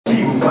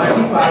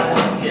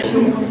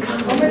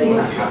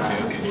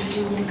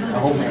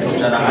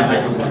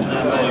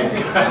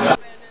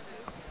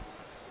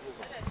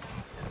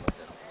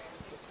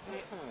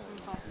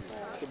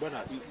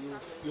Brother,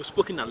 you've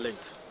spoken at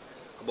length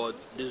about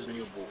this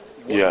new book.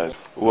 Yeah,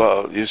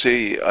 well, you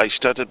see, I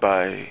started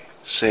by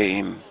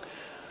saying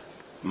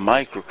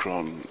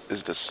Microcron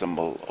is the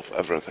symbol of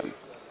everything.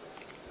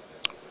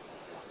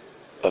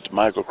 That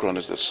Microcron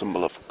is the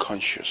symbol of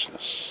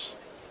consciousness,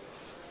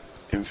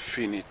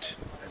 infinite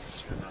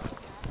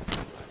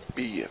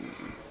being.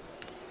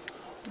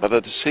 But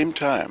at the same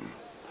time,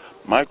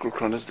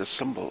 Microcron is the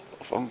symbol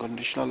of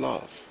unconditional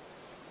love.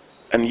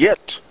 And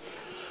yet,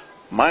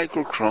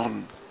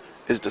 Microcron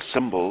is the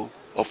symbol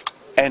of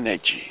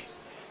energy,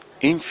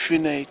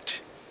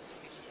 infinite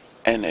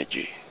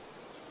energy.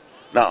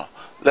 Now,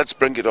 let's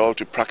bring it all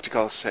to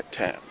practical set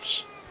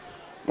terms.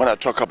 When I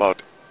talk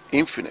about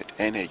infinite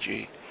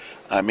energy,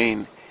 I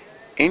mean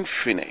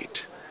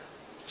infinite,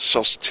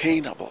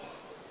 sustainable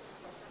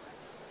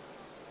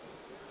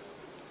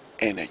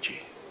energy.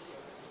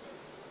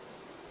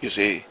 You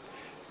see,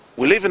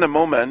 we live in a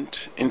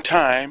moment in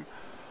time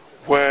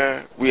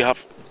where we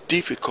have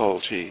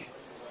difficulty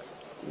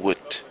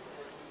with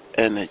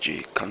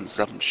energy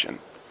consumption.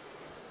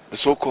 The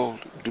so-called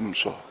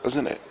doomsday,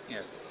 isn't it?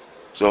 Yeah.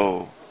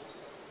 So,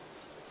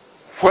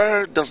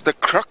 where does the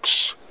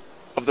crux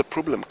of the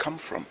problem come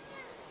from?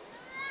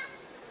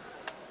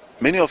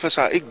 Many of us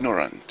are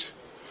ignorant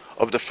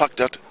of the fact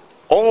that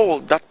all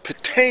that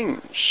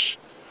pertains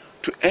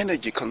to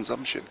energy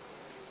consumption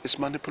is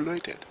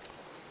manipulated.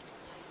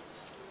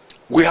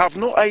 We have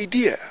no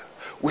idea,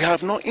 we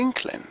have no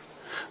inkling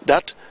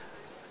that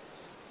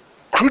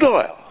crude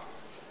oil,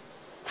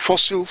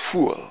 fossil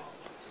fuel,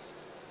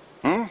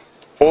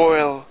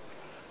 oil,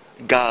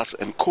 gas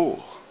and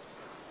coal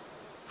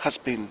has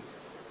been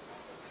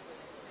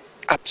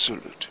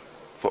absolute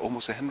for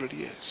almost 100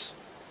 years.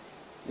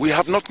 We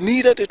have not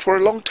needed it for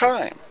a long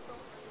time.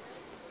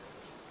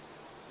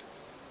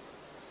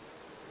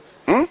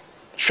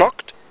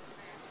 Shocked?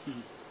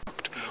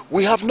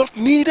 We have not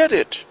needed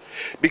it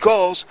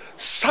because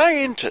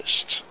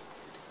scientists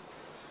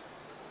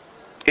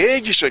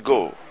ages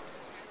ago,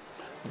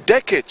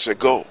 decades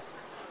ago,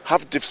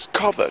 have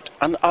discovered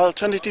an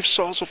alternative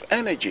source of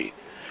energy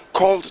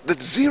called the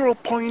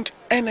zero-point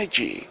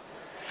energy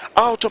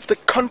out of the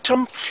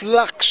quantum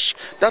flux,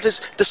 that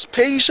is the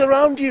space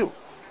around you.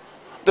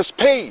 The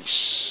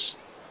space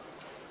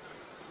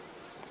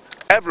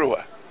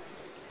everywhere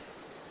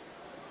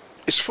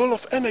is full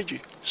of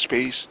energy.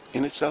 Space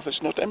in itself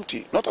is not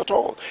empty, not at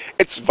all.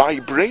 It's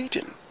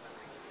vibrating,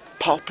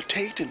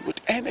 palpitating with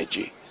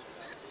energy.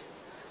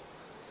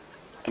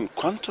 And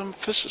quantum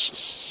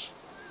physicists,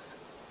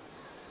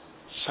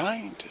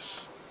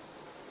 scientists,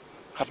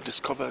 have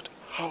discovered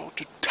how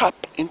to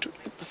tap into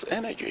this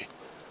energy.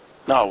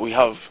 Now we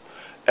have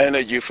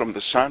energy from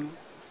the sun,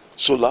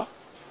 solar,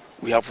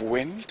 we have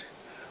wind,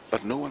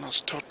 but no one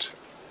has taught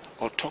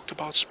or talked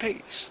about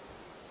space.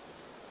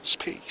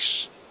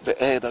 Space, the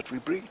air that we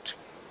breathe,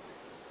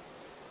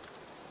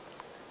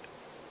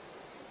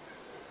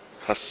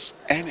 has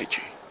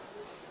energy.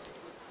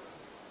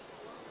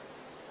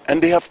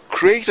 And they have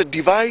created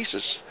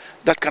devices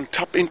that can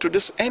tap into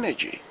this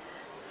energy.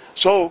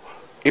 So,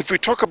 if we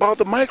talk about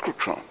the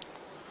microcron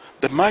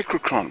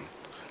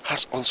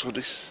has also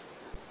this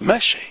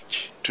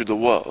message to the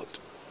world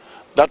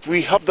that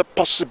we have the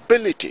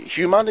possibility,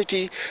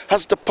 humanity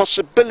has the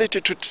possibility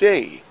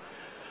today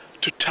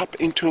to tap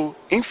into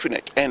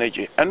infinite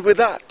energy. And with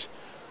that,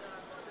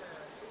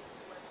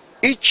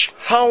 each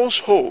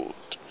household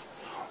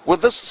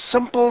with this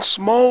simple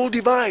small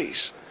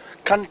device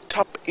can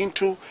tap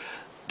into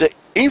the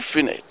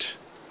infinite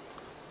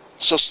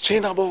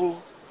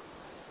sustainable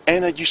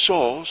energy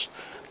source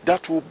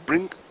that will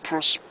bring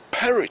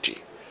prosperity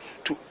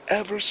to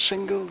every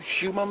single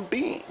human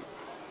being,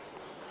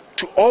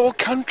 to all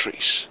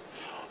countries,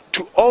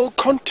 to all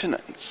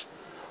continents,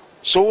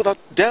 so that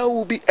there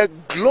will be a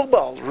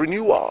global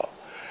renewal,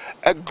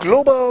 a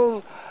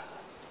global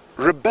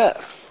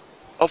rebirth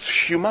of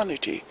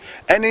humanity.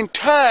 And in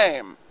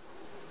time,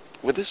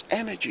 with this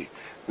energy,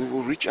 we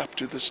will reach up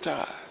to the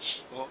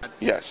stars. Well,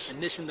 yes. A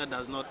nation that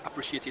does not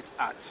appreciate its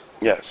art,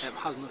 yes,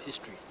 has no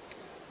history.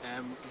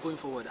 Going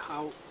forward,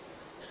 how...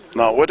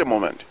 Now, wait a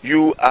moment.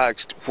 You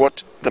asked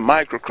what the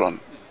microcron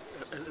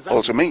exactly.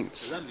 also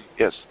means. Exactly.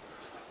 Yes.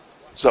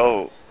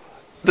 So,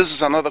 this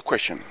is another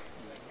question,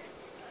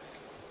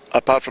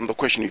 apart from the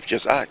question you've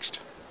just asked,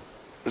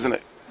 isn't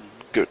it?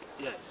 Good.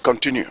 Yes.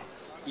 Continue.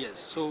 Yes.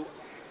 So,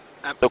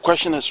 the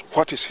question is,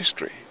 what is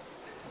history?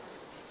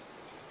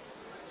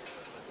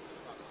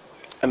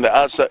 And the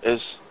answer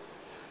is,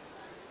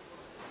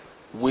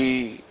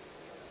 we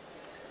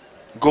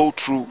go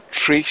through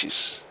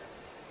traces,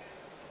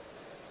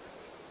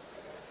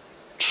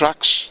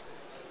 tracks,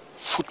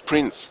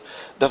 footprints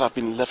that have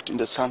been left in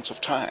the sands of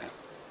time.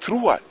 Through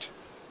what?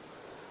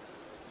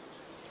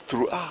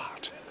 Through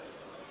art.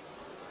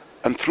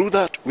 And through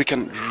that we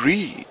can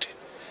read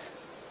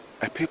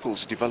a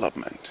people's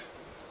development.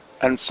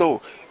 And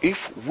so,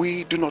 if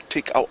we do not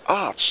take our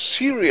art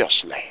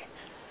seriously,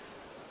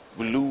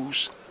 we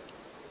lose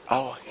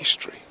our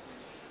history.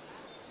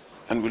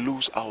 And we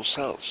lose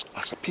ourselves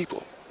as a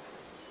people.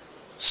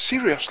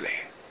 Seriously.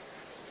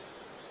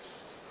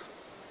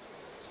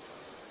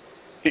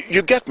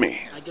 You get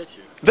me? I get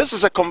you. This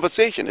is a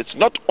conversation. It's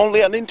not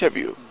only an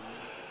interview.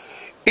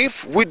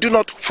 If we do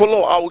not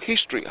follow our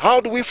history, how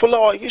do we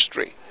follow our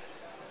history?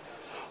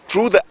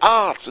 Through the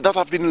arts that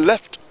have been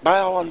left by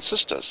our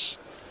ancestors.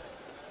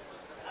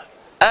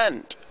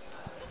 And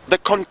the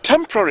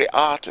contemporary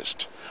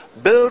artist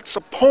builds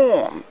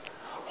upon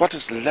what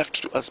is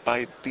left to us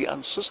by the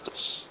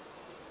ancestors.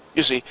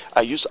 You see,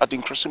 I use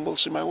adinkra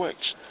symbols in my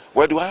works.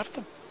 Where do I have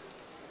them?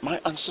 My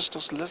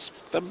ancestors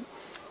left them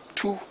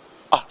to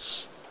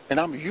us. And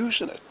I'm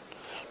using it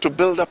to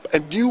build up a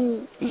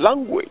new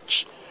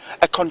language,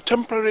 a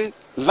contemporary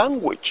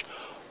language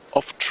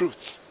of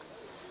truth.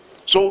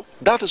 So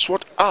that is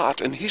what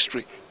art and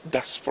history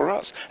does for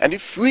us. And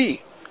if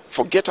we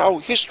forget our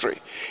history,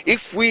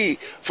 if we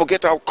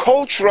forget our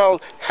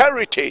cultural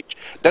heritage,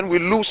 then we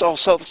lose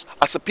ourselves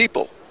as a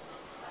people.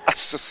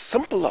 It's as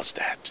simple as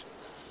that.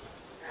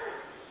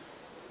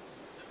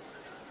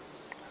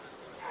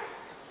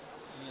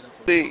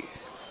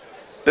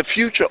 The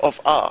future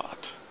of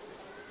art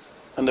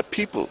and the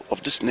people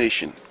of this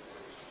nation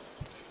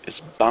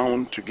is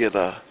bound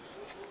together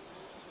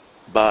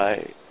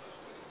by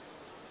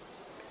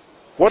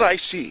what I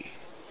see: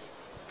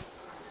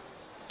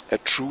 a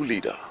true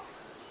leader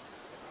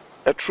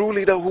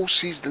who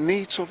sees the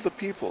needs of the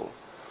people,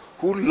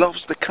 who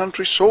loves the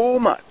country so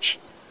much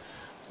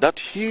that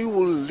he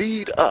will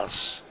lead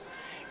us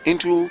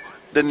into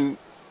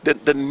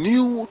the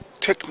new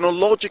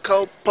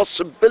technological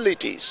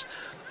possibilities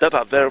that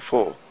are there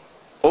for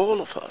all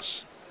of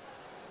us.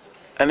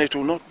 And it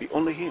will not be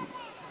only him.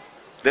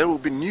 There will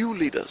be new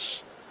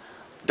leaders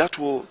that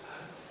will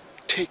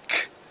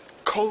take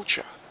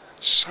culture,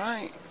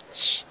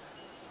 science,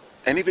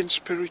 and even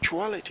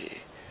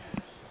spirituality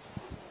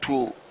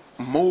to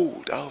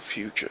mold our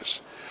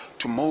futures,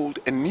 to mold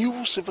a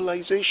new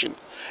civilization,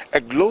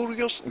 a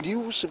glorious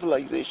new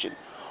civilization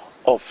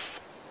of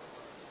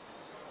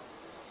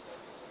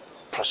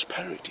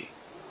prosperity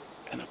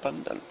and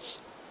abundance.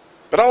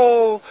 But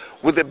all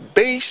with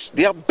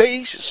their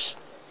basis,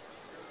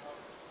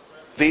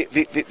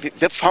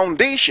 the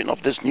foundation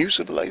of this new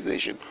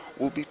civilization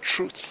will be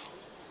truth.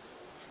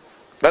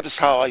 That is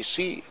how I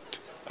see it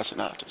as an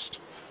artist.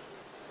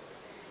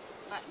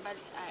 But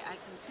I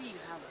can see you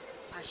have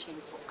passion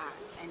for art,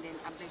 and then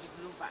Abedi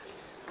Glover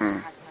also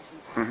had passion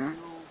for art. You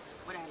know,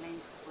 what I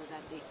learned was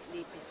that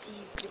they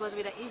perceive, because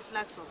with the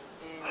influx of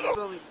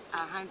drawing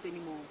our hands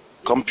anymore,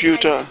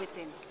 Computer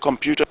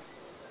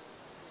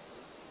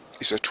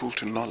is a tool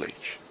to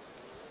knowledge.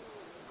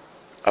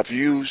 I've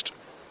used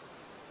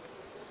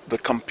the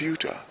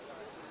computer,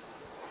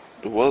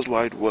 the World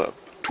Wide Web,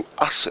 to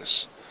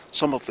access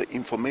some of the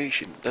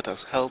information that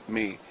has helped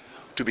me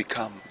to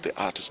become the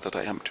artist that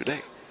I am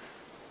today.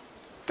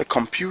 The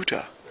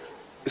computer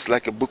is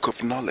like a book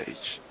of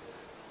knowledge.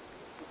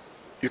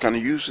 You can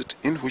use it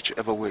in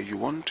whichever way you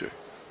want to.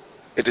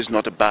 It is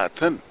not a bad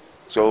thing.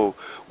 So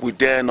we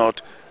dare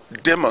not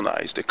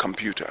demonize the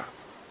computer.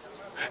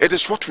 It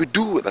is what we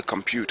do with the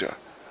computer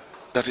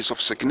that is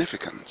of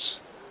significance.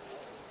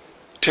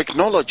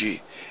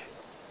 Technology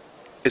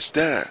is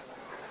there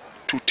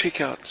to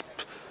take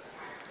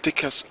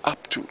us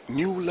up to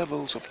new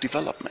levels of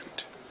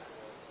development.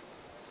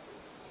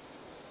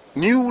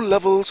 New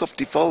levels of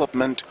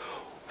development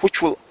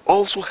which will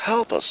also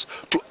help us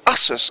to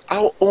access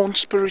our own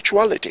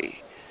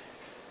spirituality.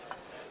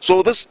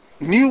 So this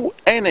new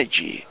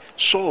energy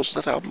source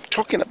that I'm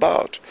talking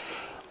about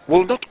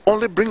will not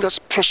only bring us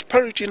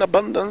prosperity and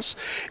abundance,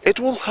 it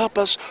will help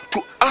us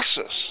to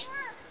access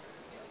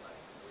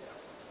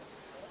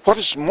what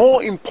is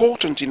more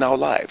important in our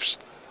lives.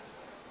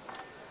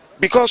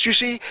 Because you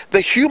see,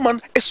 the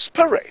human is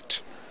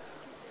spirit.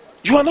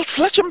 You are not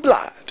flesh and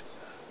blood.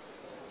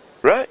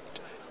 Right?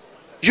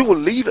 You will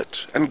leave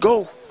it and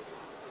go.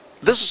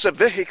 This is a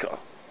vehicle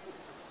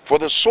for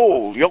the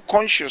soul, your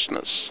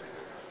consciousness,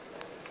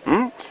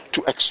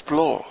 to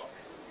explore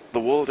the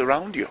world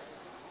around you.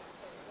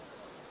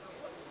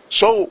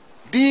 So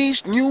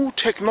these new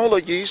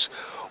technologies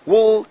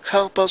will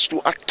help us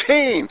to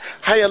attain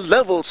higher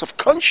levels of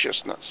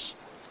consciousness.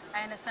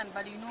 I understand,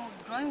 but you know,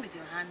 drawing with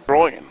your hand.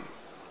 Drawing.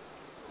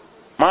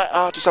 My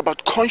art is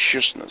about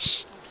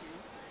consciousness. Okay.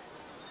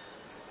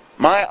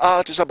 My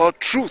art is about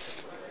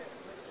truth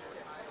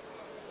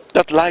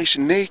that lies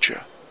in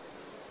nature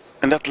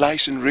and that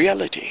lies in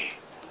reality.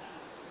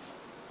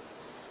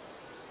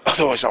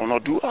 Otherwise I will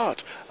not do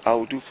art. I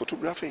will do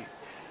photography.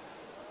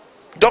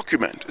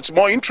 Document. It's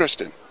more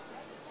interesting.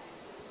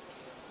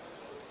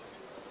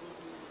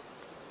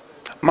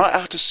 My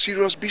art is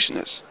serious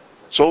business.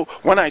 So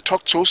when I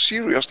talk so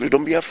seriously,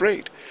 don't be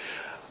afraid.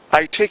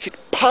 I take it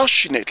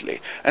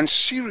passionately and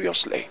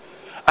seriously.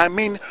 I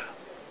mean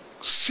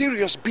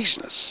serious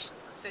business.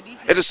 So do you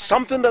see It is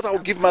something that I will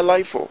give my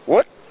life for.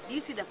 What? Do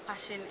you see the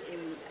passion in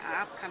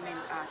our upcoming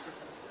artists?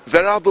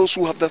 There are those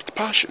who have that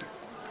passion.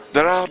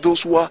 There are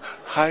those who are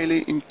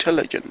highly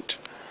intelligent.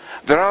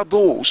 There are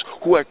those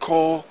who I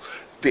call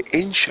the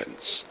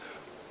ancients,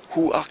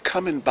 who are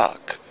coming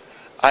back.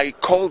 I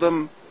call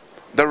them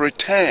the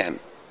return,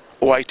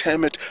 or I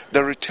term it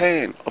the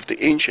return of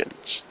the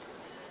ancients.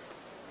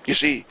 You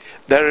see,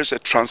 there is a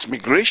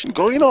transmigration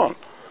going on.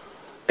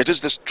 It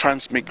is this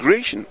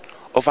transmigration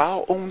of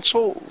our own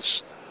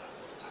souls.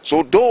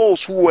 So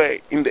those who were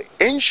in the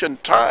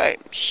ancient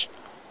times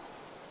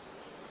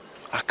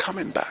are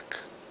coming back.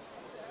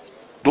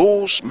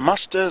 Those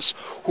masters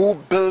who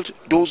built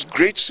those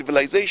great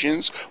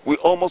civilizations we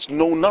almost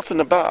know nothing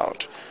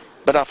about,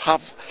 but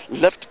have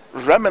left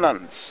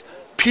remnants,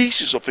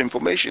 pieces of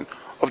information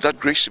of that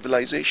great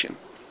civilization.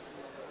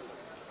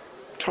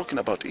 Talking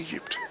about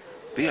Egypt,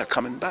 they are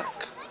coming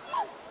back.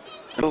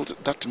 Build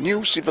that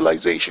new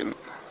civilization.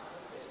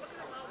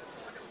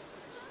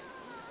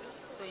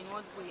 So in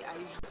what way are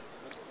you?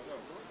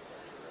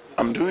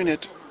 I'm doing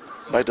it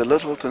by the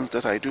little things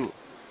that I do.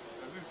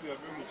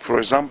 For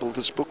example,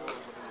 this book.